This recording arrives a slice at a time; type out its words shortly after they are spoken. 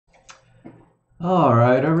All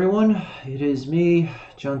right, everyone. It is me,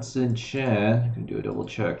 Junson Chan. I'm gonna do a double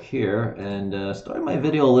check here and started my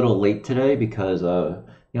video a little late today because I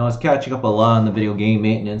was catching up a lot on the video game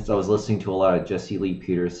maintenance. I was listening to a lot of Jesse Lee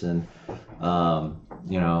Peterson,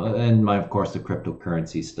 and of course the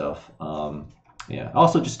cryptocurrency stuff. Yeah,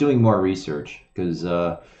 also just doing more research because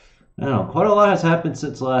I don't know, quite a lot has happened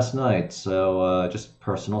since last night. So just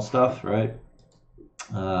personal stuff, right?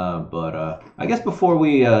 But I guess before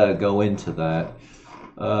we go into that,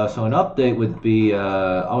 so an update would be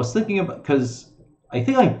I was thinking about because I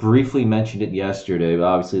think I briefly mentioned it yesterday, but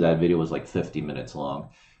obviously that video was like 50 minutes long.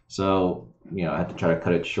 So, I had to try to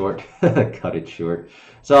cut it short. Cut it short.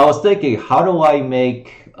 So I was thinking, how do I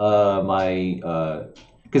make my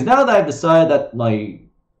because now that I've decided that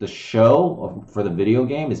the show for the video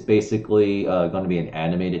game is basically going to be an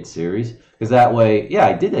animated series, because that way, yeah,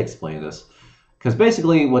 I did explain this. Because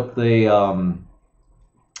basically, what they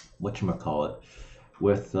whatchamacallit,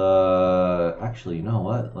 with actually, you know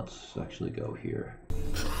what? Let's actually go here.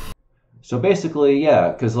 So basically,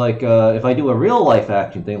 yeah, because if I do a real life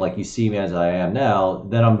action thing, like you see me as I am now,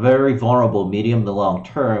 then I'm very vulnerable, medium to long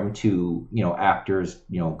term, to actors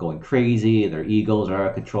going crazy, their egos are out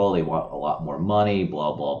of control, they want a lot more money,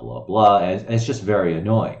 blah blah blah blah, and it's just very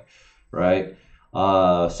annoying, right?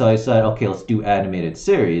 So I said, okay, let's do animated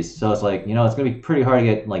series. So it's like, it's gonna be pretty hard to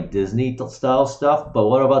get like Disney style stuff, but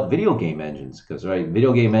what about video game engines? Because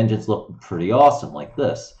video game engines look pretty awesome like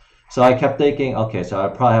this. So I kept thinking, okay, so I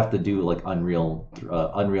probably have to do like Unreal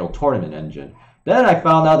Tournament engine. Then I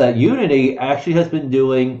found out that Unity actually has been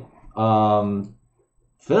doing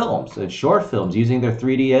films and short films using their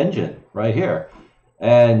 3D engine right here.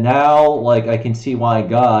 And now, like, I can see why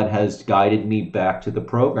God has guided me back to the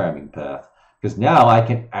programming path. Because now I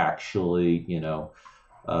can actually,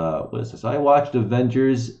 what is this? I watched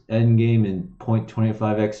Avengers Endgame in 0.25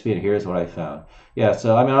 XP, and here's what I found. Yeah,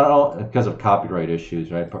 so, I mean, I don't, because of copyright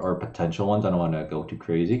issues, right, or potential ones, I don't want to go too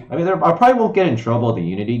crazy. I mean, I probably won't get in trouble with the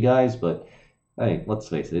Unity guys, but, hey, let's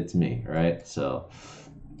face it, it's me, right? So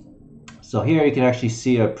here you can actually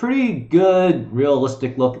see a pretty good,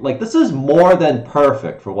 realistic look. Like, this is more than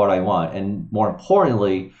perfect for what I want, and more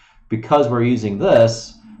importantly, because we're using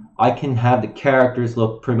this, I can have the characters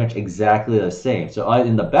look pretty much exactly the same. So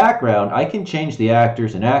in the background, I can change the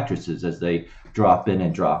actors and actresses as they drop in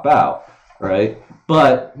and drop out, right?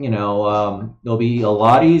 But, it'll be a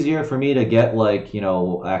lot easier for me to get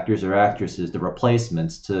actors or actresses, the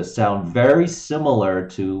replacements, to sound very similar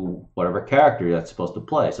to whatever character that's supposed to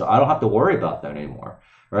play. So I don't have to worry about that anymore.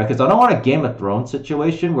 Right, because I don't want a Game of Thrones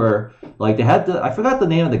situation where, like, they had to, I forgot the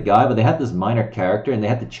name of the guy, but they had this minor character and they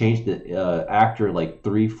had to change the actor like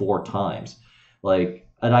 3-4 times. Like,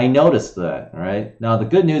 and I noticed that, right? Now, the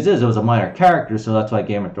good news is it was a minor character, so that's why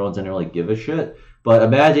Game of Thrones didn't really give a shit. But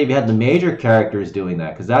imagine if you had the major characters doing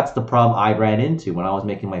that, because that's the problem I ran into when I was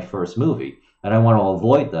making my first movie, and I want to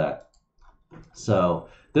avoid that. So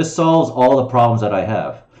this solves all the problems that I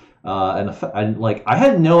have. And I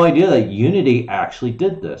had no idea that Unity actually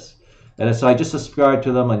did this, and so I just subscribed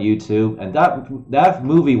to them on YouTube. And that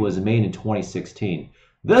movie was made in 2016.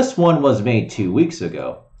 This one was made 2 weeks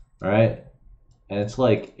ago, right? And it's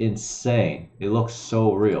like insane. It looks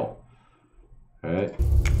so real, right?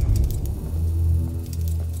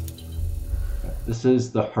 This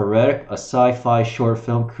is The Heretic, a sci-fi short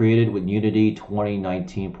film created with Unity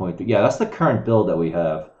 2019.3. Yeah, that's the current build that we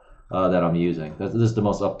have. That I'm using. This is the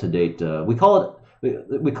most up-to-date. We call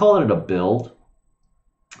it a build,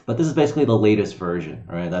 but this is basically the latest version,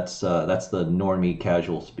 right? That's the normie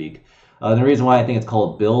casual speak. The reason why I think it's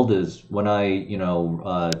called build is when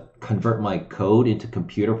I convert my code into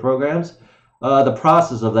computer programs, the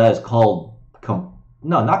process of that is called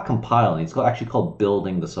not compiling. It's actually called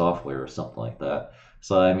building the software or something like that.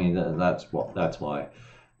 So I mean that's why.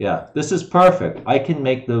 Yeah, this is perfect. I can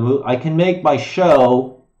make my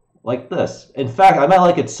show like this. In fact, I might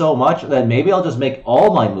like it so much that maybe I'll just make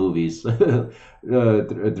all my movies through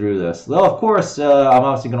this. Though, of course, I'm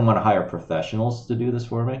obviously going to want to hire professionals to do this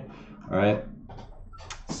for me. All right.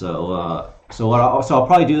 So I'll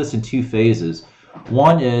probably do this in 2 phases.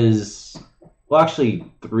 One is, well, actually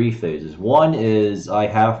 3 phases. One is I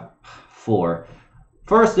have 4.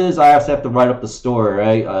 First is I have to write up the story,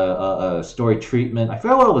 right? A story treatment. I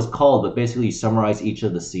forgot what it was called, but basically you summarize each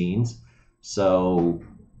of the scenes. So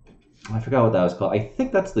I forgot what that was called. I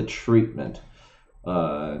think that's the treatment.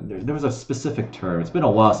 There was a specific term. It's been a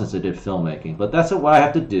while since I did filmmaking, but that's what I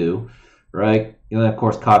have to do, right? And then, of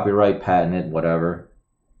course, copyright, patent it, whatever.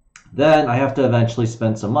 Then I have to eventually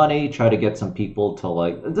spend some money, try to get some people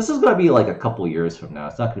to this is going to be like a couple years from now.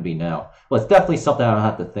 It's not going to be now. Well, it's definitely something I don't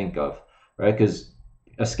have to think of, right? Because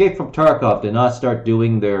Escape from Tarkov did not start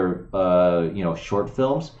doing their short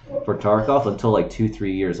films for Tarkov until like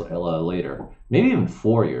 2-3 years later, maybe even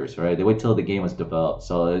 4 years, right? They wait till the game was developed,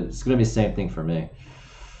 so it's gonna be the same thing for me.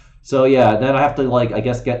 So yeah, then I have to like I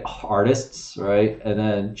guess get artists, right? And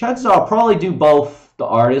then chances are I'll probably do both the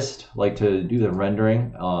artist, like to do the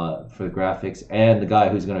rendering for the graphics, and the guy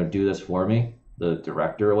who's gonna do this for me, the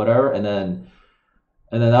director or whatever, and then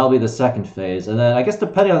that'll be the second phase. And then I guess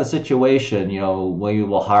depending on the situation, we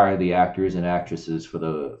will hire the actors and actresses for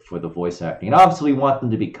the voice acting. And obviously we want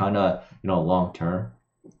them to be kind of, long term.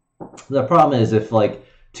 The problem is if like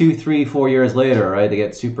 2, 3, 4 years later, right, they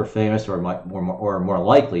get super famous, or more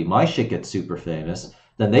likely my shit gets super famous,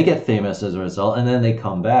 then they get famous as a result, and then they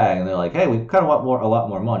come back and they're like, hey, we kind of want a lot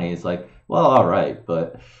more money. It's like, well, all right,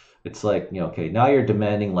 but it's like, okay, now you're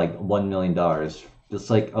demanding like $1 million. It's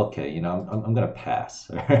like, okay, I'm gonna pass.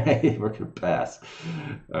 All right, we're gonna pass.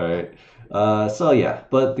 All right. So yeah,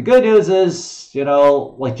 but the good news is,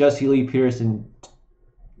 like Jesse Lee Peterson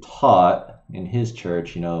taught in his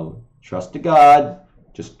church, trust to God.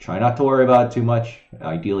 Just try not to worry about it too much.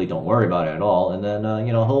 Ideally, don't worry about it at all, and then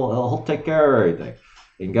he'll take care of everything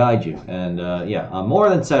and guide you. And yeah, I'm more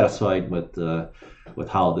than satisfied with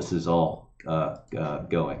how this is all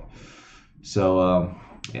going. So.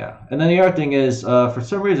 Yeah, and then the other thing is, for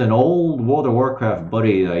some reason, an old World of Warcraft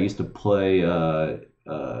buddy that I used to play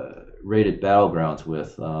rated Battlegrounds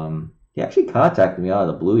with, he actually contacted me out of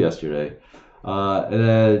the blue yesterday. And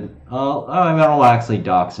then, I don't actually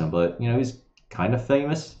dox him, but, he's kind of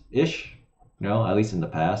famous-ish, at least in the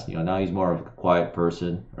past. Now he's more of a quiet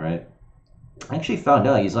person, right? I actually found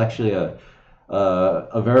out he's actually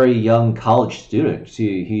a very young college student.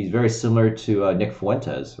 See, he's very similar to Nick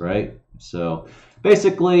Fuentes, right? So...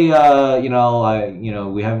 basically, we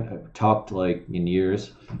haven't talked like in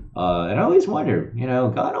years, and I always wondered,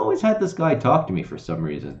 God always had this guy talk to me for some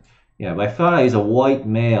reason. Yeah, but I found out he's a white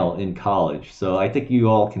male in college, so I think you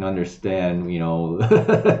all can understand,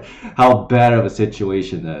 how bad of a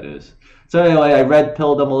situation that is. So anyway, I red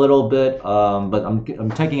pilled him a little bit, but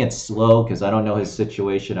I'm taking it slow because I don't know his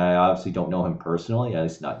situation. I obviously don't know him personally, at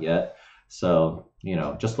least not yet. So.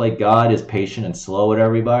 Just like God is patient and slow with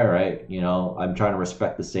everybody, right? I'm trying to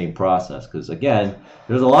respect the same process because, again,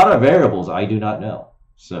 there's a lot of variables I do not know.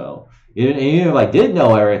 So even if I did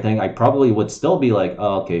know everything, I probably would still be like,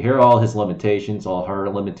 oh, okay, here are all his limitations, all her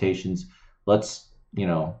limitations. Let's,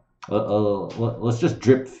 let's just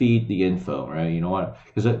drip feed the info, right? You know what?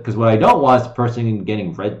 Because what I don't want is the person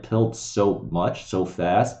getting red pilled so much, so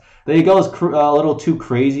fast. Then he goes a little too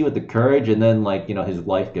crazy with the courage, and then his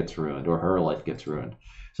life gets ruined or her life gets ruined.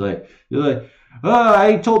 So you're like, oh,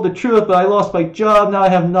 I told the truth, but I lost my job. Now I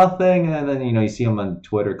have nothing. And then you see him on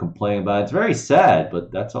Twitter complaining about it. It's very sad,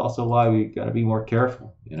 but that's also why we got to be more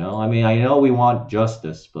careful. I mean, I know we want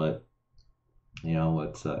justice, but I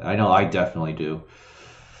know I definitely do.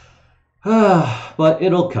 But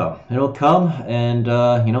it'll come. It'll come, and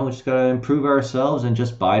we just gotta improve ourselves and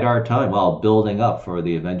just bide our time while building up for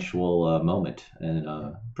the eventual moment.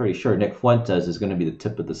 And pretty sure Nick Fuentes is going to be the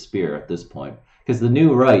tip of the spear at this point, because the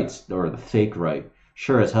new right or the fake right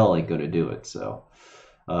sure as hell ain't going to do it. So,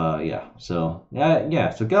 yeah. So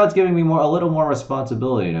yeah. So God's giving me a little more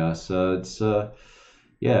responsibility now. So it's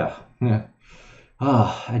yeah.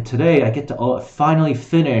 And today I get to finally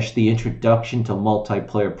finish the Introduction to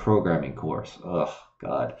Multiplayer Programming course. Oh,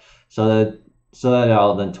 God. So that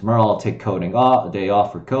then tomorrow I'll take a day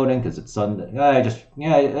off for coding because it's Sunday. I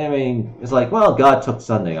mean, it's like, well, God took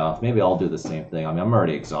Sunday off. Maybe I'll do the same thing. I mean, I'm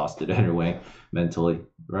already exhausted anyway, mentally,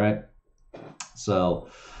 right? So,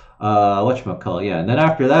 whatchamacallit, yeah. And then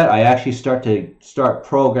after that, I actually start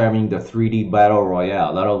programming the 3D Battle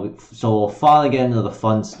Royale. So we'll finally get into the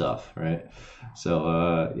fun stuff, right?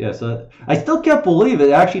 So yeah, so I still can't believe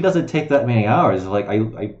it actually doesn't take that many hours. Like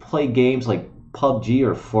I play games like PUBG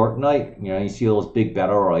or Fortnite, you see those big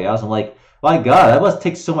battle royales. I'm like, my God, that must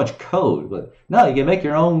take so much code. But no, you can make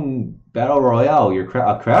your own battle royale,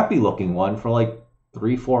 a crappy looking one for like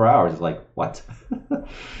 3-4 hours. It's like, what?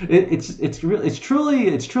 It's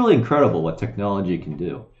truly incredible what technology can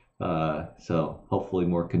do. So hopefully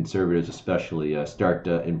more conservatives especially start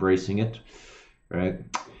embracing it, right?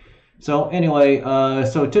 So anyway,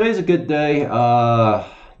 so today's a good day,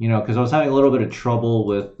 because I was having a little bit of trouble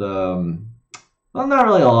with, well, not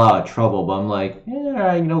really a lot of trouble, but I'm like,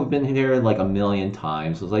 yeah, we've been here like a million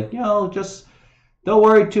times. I was like, just don't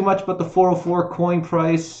worry too much about the 404 coin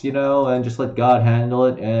price, and just let God handle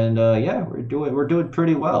it. And yeah, we're doing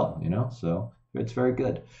pretty well, so it's very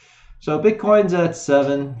good. So Bitcoin's at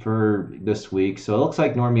 7 for this week. So it looks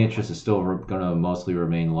like normie interest is still going to mostly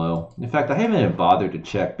remain low. In fact, I haven't even bothered to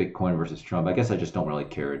check Bitcoin versus Trump. I guess I just don't really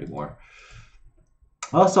care anymore.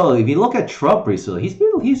 Also, if you look at Trump recently,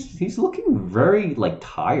 he's looking very like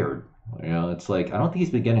tired. You know, it's like I don't think he's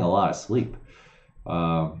been getting a lot of sleep.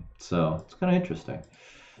 So it's kind of interesting.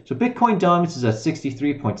 So Bitcoin dominance is at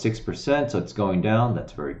 63.6%, so it's going down.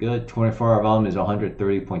 That's very good. 24-hour volume is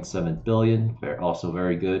 130.7 billion, also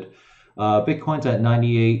very good. Bitcoin's at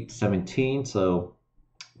 98.17, so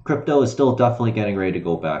crypto is still definitely getting ready to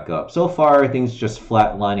go back up. So far, everything's just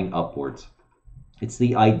flatlining upwards. It's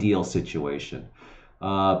the ideal situation.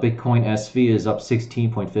 Bitcoin SV is up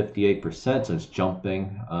 16.58%, so it's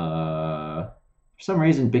jumping. For some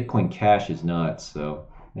reason, Bitcoin Cash is not, so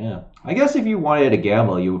yeah. I guess if you wanted to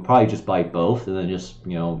gamble, you would probably just buy both and then just,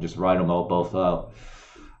 you know, just ride them all both out.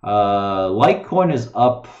 Litecoin is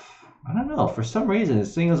up, I don't know, for some reason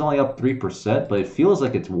this thing is only up 3%, but it feels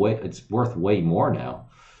like it's worth way more now.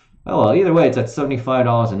 Oh well, either way, it's at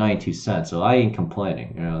 $75.92, so I ain't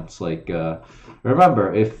complaining. You know, it's like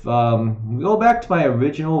remember, if we go back to my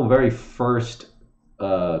original very first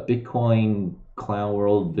Bitcoin Clown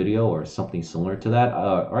World video or something similar to that,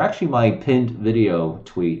 or actually my pinned video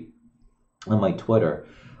tweet on my Twitter,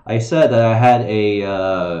 I said that I had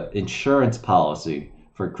a insurance policy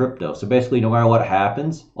for crypto. So basically, no matter what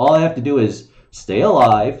happens, all I have to do is stay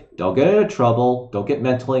alive, don't get into trouble, don't get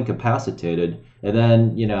mentally incapacitated, and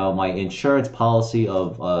then, you know, my insurance policy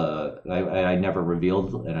of I never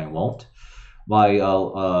revealed and I won't, my you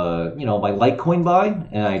know, my Litecoin buy,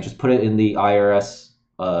 and I just put it in the IRS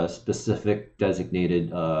specific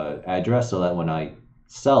designated address, so that when I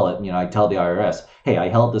sell it, you know, I tell the IRS, hey, I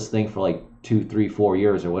held this thing for like 2, 3, 4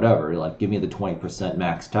 years or whatever, like give me the 20%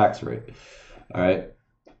 max tax rate. All right.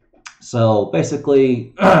 So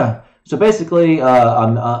basically, I'm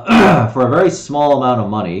for a very small amount of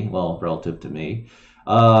money, well, relative to me,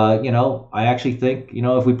 you know, I actually think, you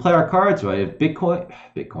know, if we play our cards right, if if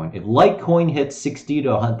Litecoin hits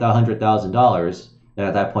 $60,000 to $100,000, then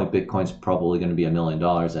at that point, Bitcoin's probably going to be $1 million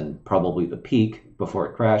and probably the peak before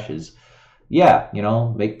it crashes. Yeah, you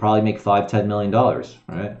know, probably make $5-10 million,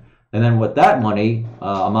 right? And then with that money,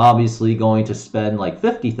 I'm obviously going to spend like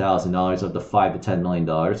 $50,000 of the $5 to $10 million,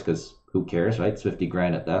 because who cares, right? It's 50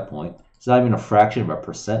 grand at that point. It's not even a fraction of a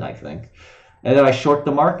percent, I think. And then I short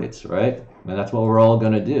the markets, right? And that's what we're all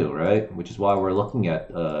going to do, right? Which is why we're looking at,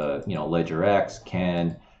 you know, Ledger X,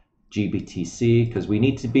 CAN, GBTC, because we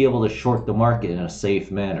need to be able to short the market in a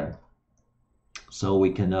safe manner, so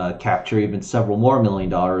we can capture even several more $1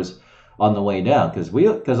 million on the way down.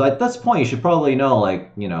 Because at this point, you should probably know,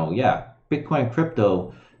 like, you know, yeah, Bitcoin and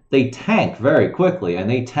crypto, they tank very quickly and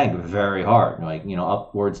they tank very hard, like, you know,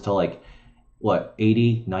 upwards to like what,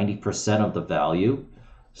 80-90% of the value.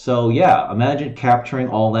 So yeah, imagine capturing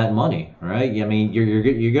all that money, right? I mean,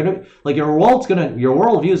 you're gonna, like, your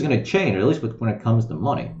worldview is gonna change, or at least when it comes to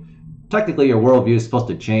money. Technically, your worldview is supposed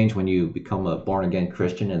to change when you become a born-again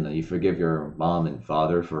Christian and then you forgive your mom and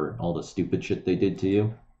father for all the stupid shit they did to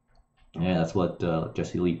you. Yeah, that's what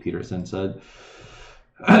Jesse Lee Peterson said.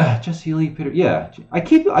 Jesse Lee Peterson. Yeah, I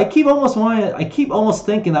keep almost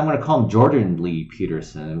thinking I'm gonna call him Jordan Lee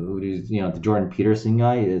Peterson, who's, you know, the Jordan Peterson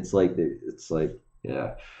guy. It's like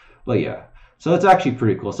yeah, but yeah. So it's actually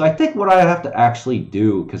pretty cool. So I think what I have to actually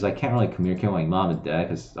do, because I can't really communicate with my mom and dad,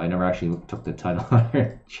 because I never actually took the time to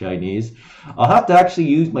learn Chinese, I'll have to actually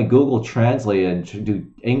use my Google Translate and do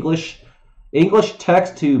English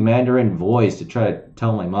text to Mandarin voice to try to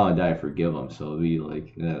tell my mom and dad I forgive them. So it'll be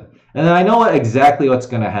like, yeah. And then I know exactly what's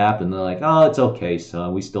going to happen. They're like, oh, it's okay,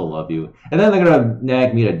 son. We still love you. And then they're going to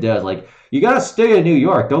nag me to death. Like, you got to stay in New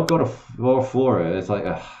York. Don't go to Florida. It's like,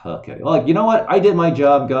 okay. Well, you know what? I did my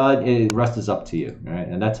job, God. The rest is up to you. Right?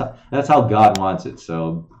 And that's how God wants it.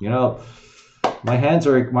 So, you know, my hands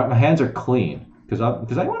are clean because I'm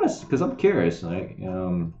curious. Like,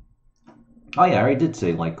 oh yeah, I already did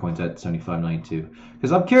say Litecoin's at 75.92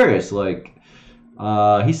 because I'm curious. Like,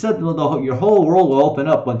 he said your whole world will open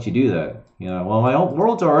up once you do that. You know, well, my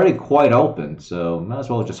world's already quite open, so might as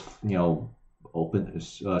well just, you know,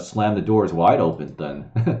 slam the doors wide open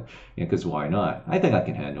then. Because why not? I think I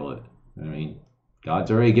can handle it. I mean,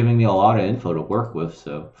 God's already giving me a lot of info to work with,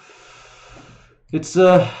 so it's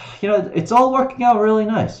you know, it's all working out really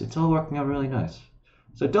nice.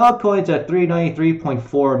 So Dogecoin's at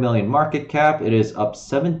 393.4 million market cap. It is up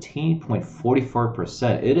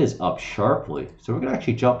 17.44%. It is up sharply. So we're gonna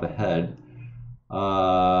actually jump ahead.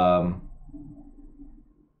 Let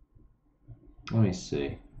me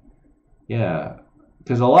see. Yeah,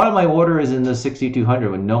 because a lot of my order is in the 6200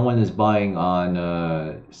 when no one is buying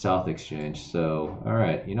on South Exchange. So, all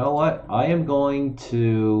right, you know what? I am going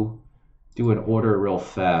to do an order real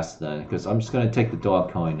fast then, because I'm just going to take the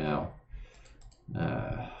Dogecoin now.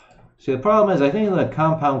 See, the problem is I think the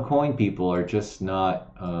compound coin people are just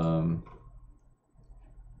not,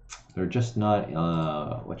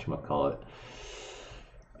 whatchamacallit.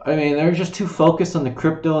 I mean, they're just too focused on the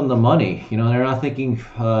crypto and the money. You know, they're not thinking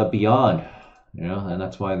beyond. You know, and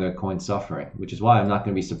that's why the coin's suffering. Which is why I'm not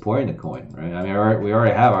going to be supporting the coin, right? I mean, we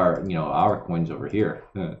already have our, our coins over here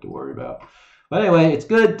to worry about. But anyway, it's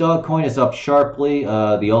good. Dogecoin is up sharply.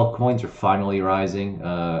 The altcoins are finally rising.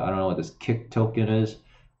 I don't know what this Kick token is.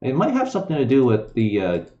 It might have something to do with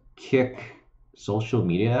the Kick social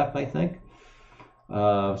media app, I think.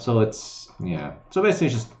 So it's, yeah. So basically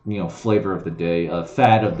it's just, flavor of the day,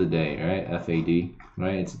 fad of the day, right? FAD,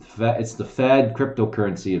 right? It's the fad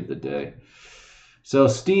cryptocurrency of the day. So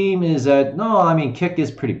Steam is at, Kick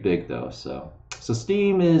is pretty big though. So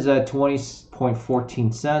Steam is at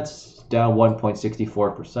 20.14 cents, down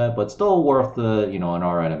 1.64%, but still worth an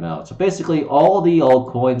alright amount. So basically all the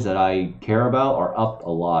altcoins that I care about are up a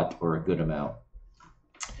lot or a good amount.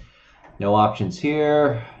 No options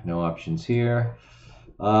here, no options here.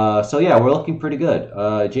 So yeah, we're looking pretty good.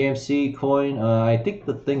 JMC coin, I think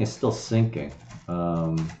the thing is still sinking.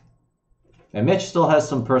 And Mitch still has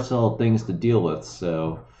some personal things to deal with,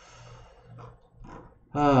 so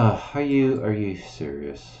are you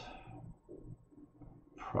serious?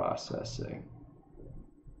 Processing.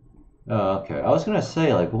 Oh, okay. I was gonna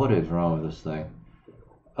say, like, what is wrong with this thing?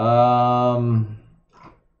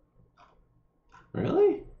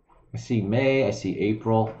 Really? I see May, I see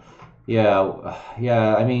April. Yeah,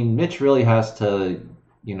 I mean, Mitch really has to,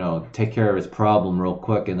 take care of his problem real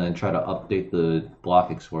quick and then try to update the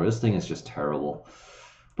block explorer. This thing is just terrible.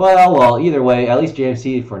 But, oh well, either way, at least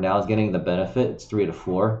JMC for now is getting the benefit. It's 3 to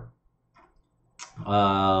 4.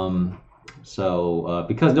 So,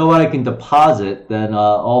 because nobody can deposit, then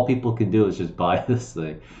all people can do is just buy this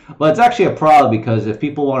thing. But it's actually a problem because if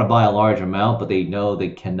people want to buy a large amount, but they know they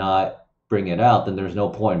cannot bring it out, then there's no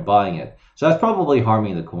point in buying it. So that's probably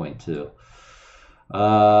harming the coin too.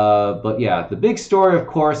 But yeah, the big story, of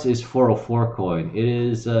course, is 404 coin. It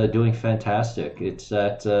is doing fantastic. It's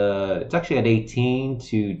actually at 18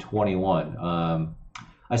 to 21.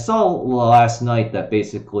 I saw last night that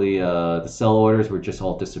basically the sell orders were just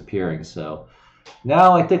all disappearing. So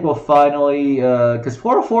now I think we'll finally, because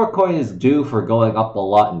 404 coin is due for going up a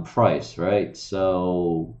lot in price, right?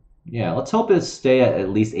 So yeah, let's hope it stay at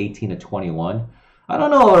least 18 to 21. I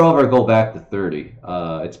don't know if it'll ever go back to 30.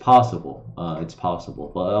 It's possible.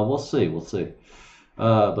 But we'll see.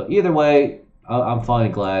 But either way, I'm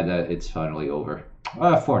finally glad that it's finally over.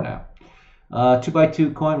 For now.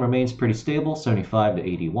 2x2 coin remains pretty stable, 75 to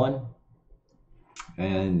 81.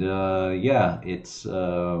 And yeah, it's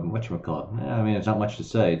whatchamacallit. I mean, there's not much to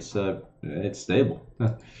say. It's stable.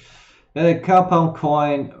 And the compound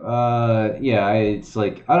coin, yeah, it's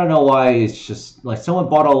like, I don't know why, it's just like someone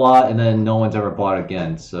bought a lot and then no one's ever bought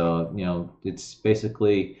again. So, it's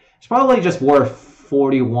basically, it's probably just worth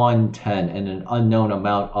 41.10 and an unknown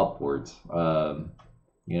amount upwards. I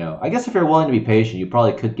guess if you're willing to be patient, you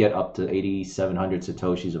probably could get up to 8,700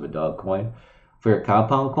 Satoshis of a Dogecoin for your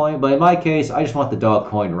compound coin. But in my case, I just want the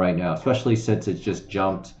Dogecoin right now, especially since it's just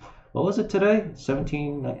jumped, what was it today?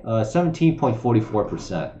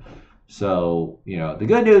 17.44%. So, the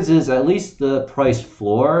good news is at least the price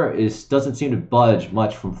floor doesn't seem to budge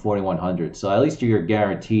much from 4,100. So at least you're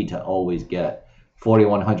guaranteed to always get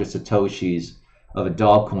 4,100 Satoshis of a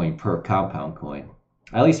Dogecoin per compound coin,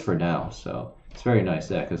 at least for now. So it's very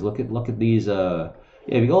nice, yeah. Because look at these. If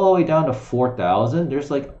you go all the way down to 4,000,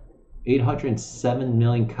 there's like 807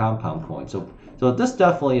 million compound coins. So this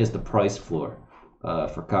definitely is the price floor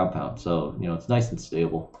for compound. So it's nice and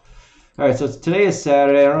stable. All right, so today is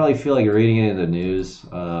Saturday. I don't really feel like reading any of the news.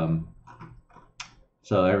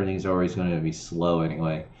 So everything's always going to be slow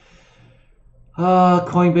anyway.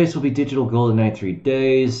 Coinbase will be digital gold in 93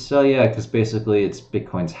 days. So yeah, because basically it's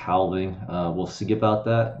Bitcoin's halving. We'll see about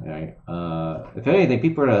that. All right. If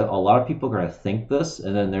anything, a lot of people are going to think this,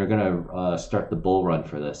 and then they're going to start the bull run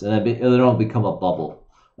for this, and then it'll become a bubble.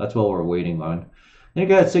 That's what we're waiting on. Then you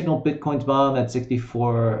got Signal Bitcoin's bomb at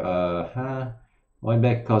 64. Going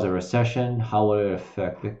back could cause a recession. How would it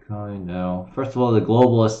affect Bitcoin? No. First of all, the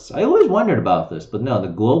globalists, I always wondered about this, but no, the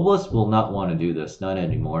globalists will not want to do this, not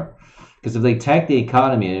anymore. Because if they tank the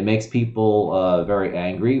economy, it makes people very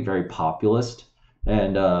angry, very populist,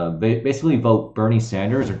 and basically vote Bernie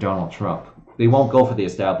Sanders or Donald Trump. They won't go for the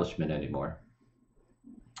establishment anymore.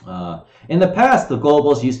 In the past, the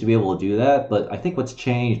globals used to be able to do that, but I think what's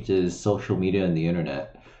changed is social media and the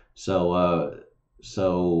internet. So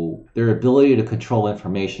their ability to control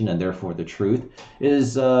information and therefore the truth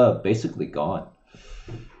is basically gone.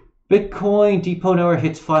 Bitcoin Depot Network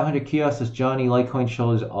hits 500 kiosks as Johnny Litecoin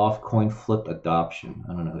shows off-coin flipped adoption.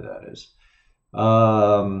 I don't know who that is.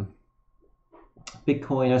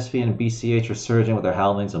 Bitcoin, SV, and BCH are surging with their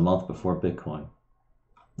halvings a month before Bitcoin.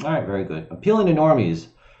 All right, very good. Appealing to normies.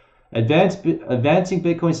 Advancing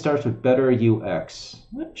Bitcoin starts with better UX.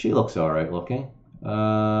 She looks all right looking.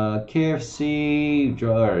 KFC, I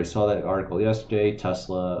already saw that article yesterday.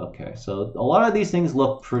 Tesla, okay. So a lot of these things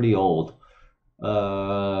look pretty old.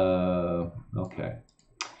 Okay.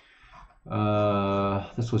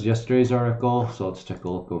 This was yesterday's article, so let's take a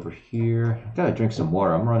look over here. I gotta drink some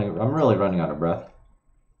water. I'm really running out of breath.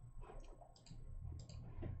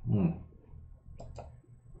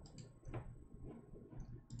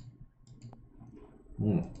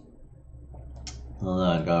 Hold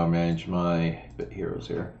on, gotta manage my bit heroes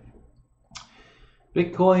here.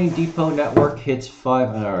 Bitcoin Depot Network hits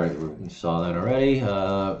 5. All right, we saw that already.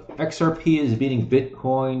 XRP is beating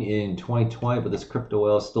Bitcoin in 2020, but this crypto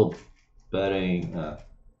whale is still betting.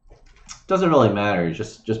 Doesn't really matter.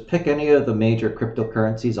 Just pick any of the major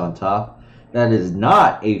cryptocurrencies on top. That is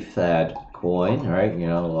not a fad coin, right? You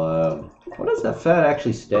know, what does that fad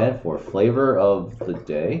actually stand for? Flavor of the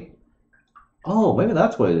day? Oh, maybe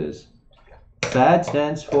that's what it is. FAD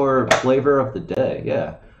stands for flavor of the day,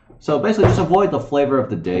 yeah. So basically just avoid the flavor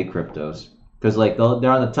of the day cryptos. Because like they're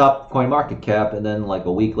on the top coin market cap and then like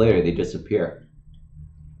a week later they disappear.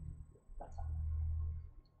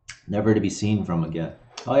 Never to be seen from again.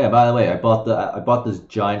 Oh yeah, by the way, I bought this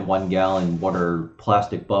giant 1 gallon water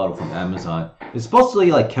plastic bottle from Amazon. It's supposed to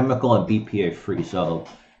be like chemical and BPA free, so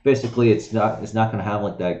basically it's not gonna have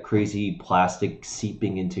like that crazy plastic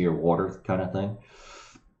seeping into your water kind of thing.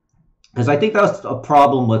 Because I think that was a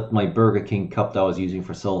problem with my Burger King cup that I was using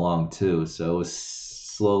for so long too. So it was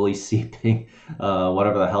slowly seeping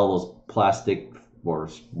whatever the hell those plastic or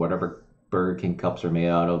whatever Burger King cups are made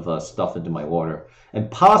out of stuff into my water.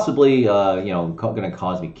 And possibly, you know, going to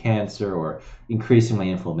cause me cancer or increasing my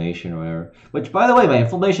inflammation or whatever. Which, by the way, my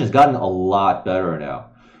inflammation has gotten a lot better now.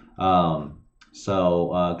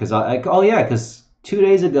 Because 2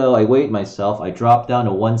 days ago, I weighed myself. I dropped down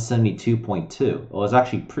to 172.2. I was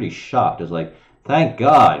actually pretty shocked. I was like, thank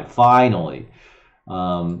God, finally.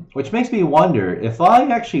 Which makes me wonder, if I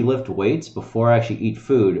actually lift weights before I actually eat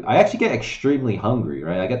food, I actually get extremely hungry,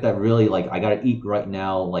 right? I get that really, like, I gotta eat right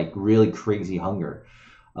now, like, really crazy hunger.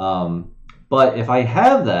 But if I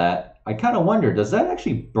have that, I kind of wonder, does that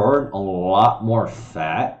actually burn a lot more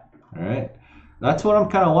fat, all right? That's what I'm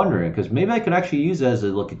kind of wondering, because maybe I could actually use it as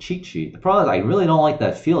a cheat sheet. The problem is I really don't like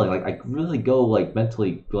that feeling. Like I really go like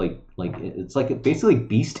mentally like it's like basically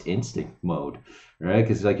beast instinct mode, right?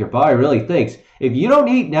 Because like your body really thinks if you don't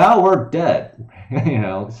eat now, we're dead, you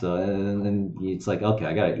know. So and it's like okay,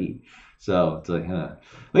 I gotta eat. So it's like,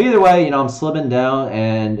 But either way, you know, I'm slimming down,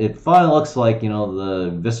 and it finally looks like, you know, the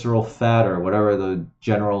visceral fat or whatever the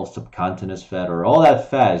general subcutaneous fat or all that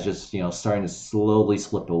fat is just, you know, starting to slowly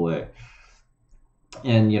slip away.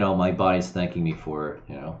 And, you know, my body's thanking me for it,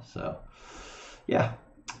 you know, so, yeah.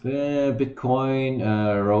 Bitcoin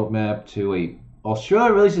roadmap to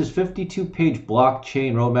Australia releases 52-page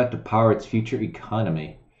blockchain roadmap to power its future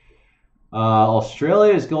economy.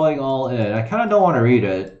 Australia is going all in. I kind of don't want to read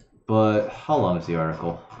it, but how long is the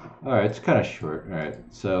article? All right, it's kind of short. All right,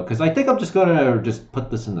 so, because I think I'm just going to just put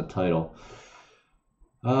this in the title.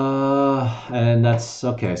 And that's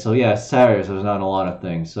okay. So yeah, Saturday, so there's not a lot of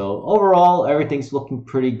things. So overall, everything's looking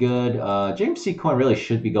pretty good. JMC coin really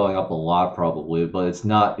should be going up a lot probably, but it's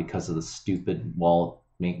not because of the stupid wallet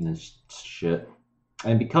maintenance shit.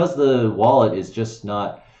 And because the wallet is just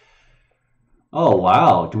not. Oh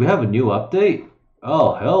wow, do we have a new update?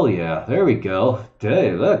 Oh hell yeah, there we go.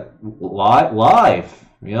 Hey, look, live.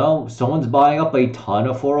 You know, someone's buying up a ton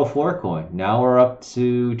of 404 coin. Now we're up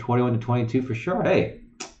to 21 to 22 for sure. Hey,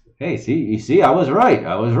 see, I was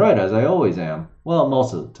right, as I always am. Well,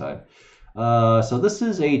 most of the time. So this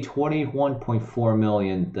is a 21.4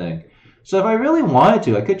 million thing. So if I really wanted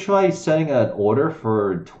to, I could try setting an order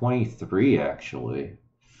for 23, actually.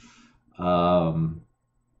 I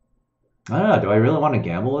don't know, do I really want to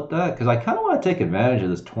gamble with that? Because I kind of want to take advantage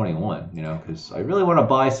of this 21, you know, because I really want to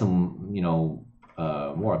buy some, you know,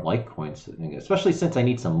 more Litecoins, especially since I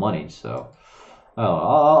need some money, so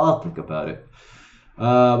I'll think about it.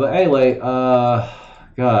 But anyway,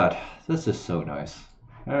 God, this is so nice.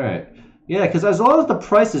 All right. Yeah, because as long as the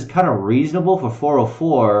price is kind of reasonable for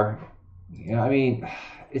 404, yeah, I mean,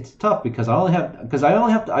 it's tough because I will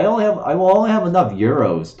only have enough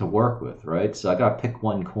euros to work with, right? So I gotta pick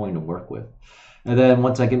one coin to work with. And then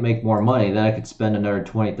once I can make more money, then I could spend another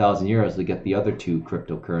 20,000 euros to get the other two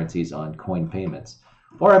cryptocurrencies on coin payments.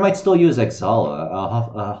 Or I might still use Exala.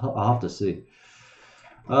 I'll have to see.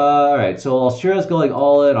 All right, so Australia's going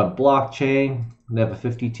all in on blockchain. They have a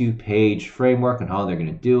 52-page framework on how they're going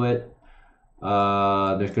to do it.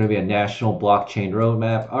 There's going to be a national blockchain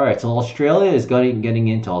roadmap. All right, so Australia is getting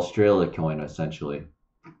into Australia coin, essentially.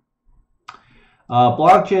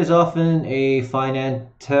 Blockchain is often a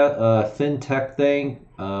fintech thing.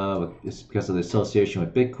 It's because of the association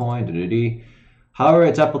with Bitcoin. However,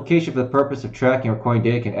 its application for the purpose of tracking and recording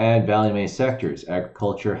data can add value in many sectors: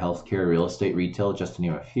 agriculture, healthcare, real estate, retail, just to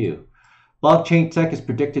name a few. Blockchain tech is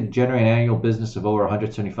predicted to generate an annual business of over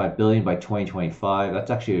 175 billion by 2025.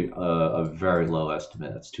 That's actually a very low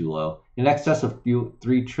estimate. That's too low. In excess of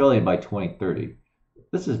 3 trillion by 2030.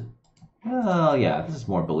 This is, yeah, this is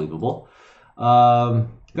more believable.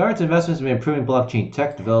 Government's investments in improving blockchain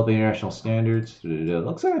tech, developing international standards.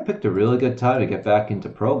 Looks like I picked a really good time to get back into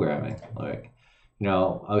programming. Like, you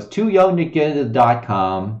know, I was too young to get into the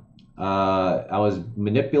 .com. I was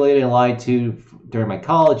manipulated and lied to during my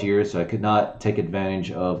college years, so I could not take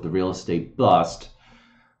advantage of the real estate bust.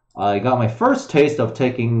 I got my first taste of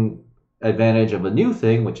taking advantage of a new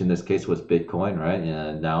thing, which in this case was Bitcoin, right?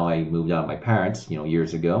 And now I moved out of my parents, you know,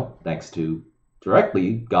 years ago, thanks to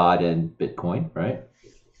directly God and Bitcoin, right?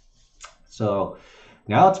 So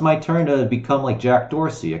now it's my turn to become like Jack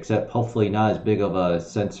Dorsey, except hopefully not as big of a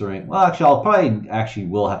censoring. Well, actually, I'll probably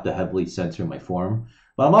will have to heavily censor my forum.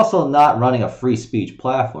 But I'm also not running a free speech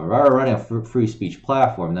platform. If I were running a free speech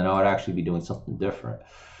platform, then I would actually be doing something different.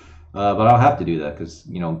 But I don't have to do that because,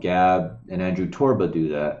 you know, Gab and Andrew Torba do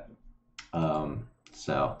that.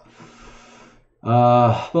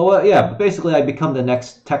 But basically I become the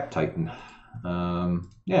next tech titan.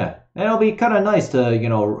 Yeah, and it'll be kind of nice to, you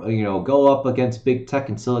know, go up against big tech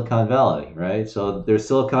in Silicon Valley, right? So there's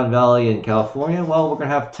Silicon Valley in California. Well, we're going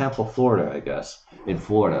to have Tampa, Florida, I guess. In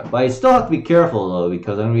Florida, but I still have to be careful though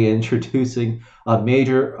because I'm going to be introducing a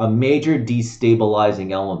major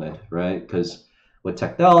destabilizing element, right? Because with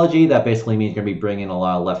technology, that basically means you're going to be bringing a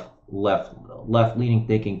lot of left leaning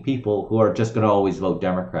thinking people who are just going to always vote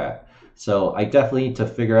Democrat. So I definitely need to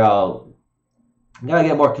figure out. I got to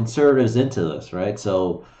get more conservatives into this, right?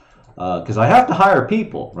 So because I have to hire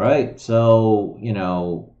people, right? So you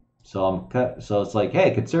know. So it's like,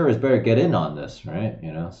 hey, conservatives better get in on this, right?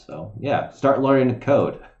 You know, so yeah, start learning to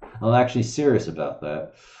code. I'm actually serious about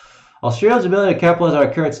that. Australia's ability to capitalize on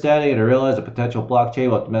our current standing and to realize the potential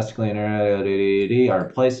blockchain while domestically and internationally are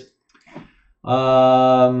in place.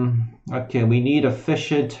 Okay, we need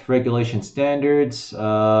efficient regulation standards.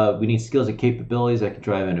 We need skills and capabilities that can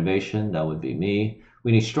drive innovation. That would be me.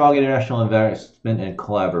 We need strong international investment and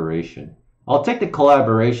collaboration. I'll take the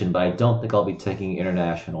collaboration, but I don't think I'll be taking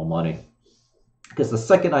international money. Because the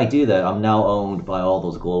second I do that, I'm now owned by all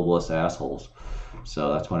those globalist assholes.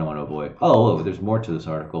 So that's what I want to avoid. Oh, there's more to this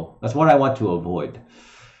article. That's what I want to avoid.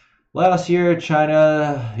 Last year,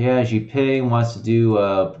 China, yeah, Xi Jinping wants to do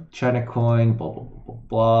China coin, blah, blah, blah,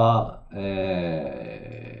 blah.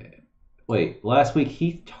 Wait, last week,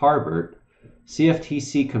 Heath Tarbert,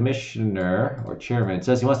 CFTC commissioner or chairman,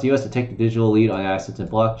 says he wants the U.S. to take the digital lead on assets and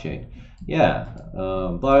blockchain. Yeah,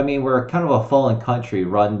 but I mean, we're kind of a fallen country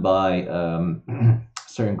run by a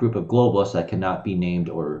certain group of globalists that cannot be named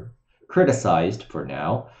or criticized for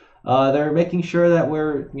now. They're making sure that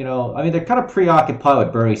we're, you know, I mean, they're kind of preoccupied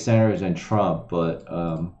with Bernie Sanders and Trump, but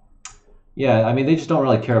yeah, I mean, they just don't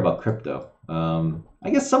really care about crypto. I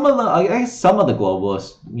guess some of the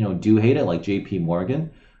globalists, you know, do hate it, like J.P.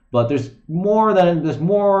 Morgan. But there's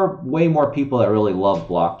way more people that really love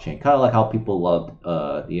blockchain, kind of like how people love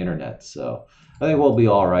the internet. So I think we'll be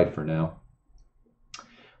all right for now.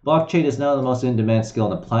 Blockchain is now the most in-demand skill on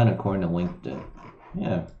the planet, according to LinkedIn.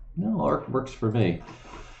 Yeah, no, it works for me.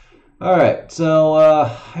 All right, so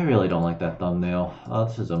I really don't like that thumbnail.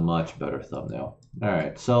 This is a much better thumbnail. All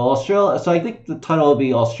right, so Australia. So I think the title will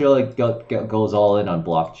be Australia goes all in on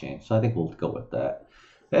blockchain. So I think we'll go with that.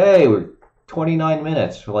 Hey, we're 29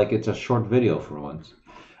 minutes, like it's a short video for once.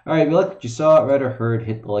 All right, if you liked what you saw, read, or heard,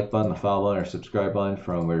 hit the like button, the follow button, or subscribe button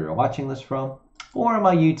from where you're watching this from, or on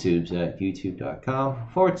my YouTubes at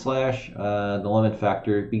youtube.com/The Lemon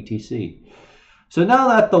Factor BTC. So now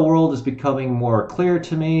that the world is becoming more clear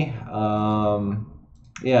to me,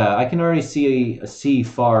 yeah, I can already see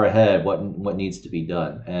far ahead what needs to be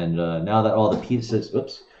done, and now that all the pieces,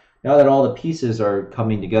 now that all the pieces are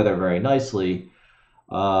coming together very nicely.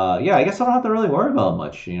 yeah, I guess I don't have to really worry about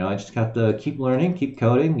much. You know, I just have to keep learning, keep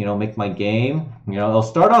coding, you know, make my game. You know, it'll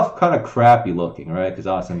start off kind of crappy looking, right? Because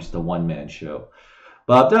honestly, I'm just a one-man show.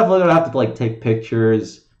 But I'm definitely gonna have to like take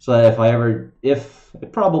pictures so that if I ever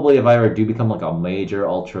do become like a major,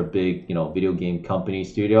 ultra big, you know, video game company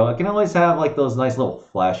studio, I can always have like those nice little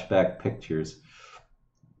flashback pictures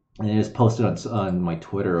and just post it on my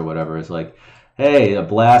Twitter or whatever. It's like, hey, a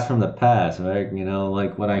blast from the past, right? You know,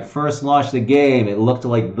 like when I first launched the game, it looked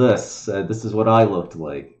like this. This is what I looked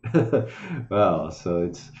like. Wow, so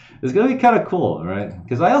it's gonna be kind of cool, right?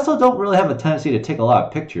 Because I also don't really have a tendency to take a lot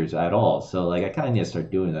of pictures at all. So like, I kind of need to start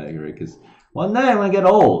doing that here because one day I'm gonna get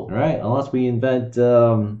old, right? Unless we invent,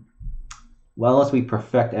 well, unless we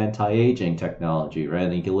perfect anti-aging technology, right?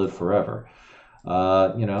 And you can live forever. You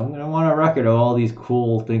know, I'm gonna want a record of all these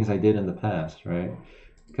cool things I did in the past, right?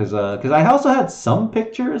 Because I also had some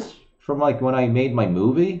pictures from like when I made my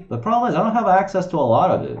movie. The problem is I don't have access to a lot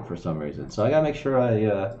of it for some reason, so I gotta make sure I,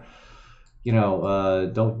 you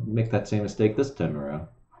know, don't make that same mistake this time around.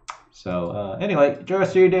 So anyway, enjoy the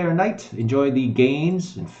rest of your day or night. Enjoy the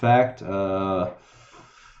gains. In fact, wow,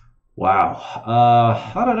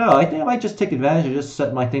 I don't know. I think I might just take advantage of just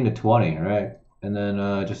set my thing to 20, right? And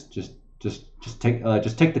then just take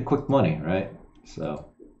the quick money, right? So.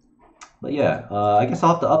 But yeah, I guess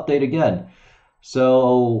I'll have to update again.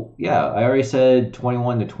 So yeah, I already said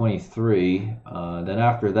 21 to 23. Then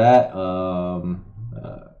after that, oh,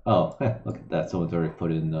 look at that. Someone's already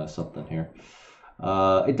put in something here.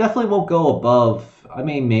 It definitely won't go above. I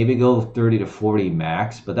mean, maybe go 30 to 40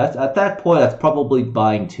 max, but that's at that point that's probably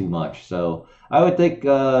buying too much. So I would think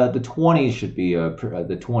the 20s should be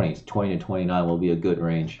the 20s, 20 to 29 will be a good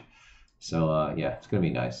range. So yeah, it's gonna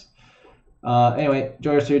be nice. Anyway,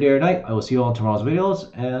 enjoy the rest of your day or night. I will see you all in tomorrow's videos,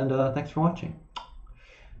 and thanks for watching.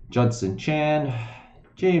 Junson Chan,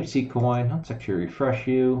 James C. Coin, let's actually refresh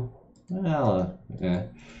you. Well,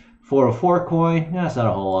 404 coin, that's not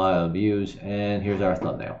a whole lot of views, and here's our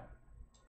thumbnail.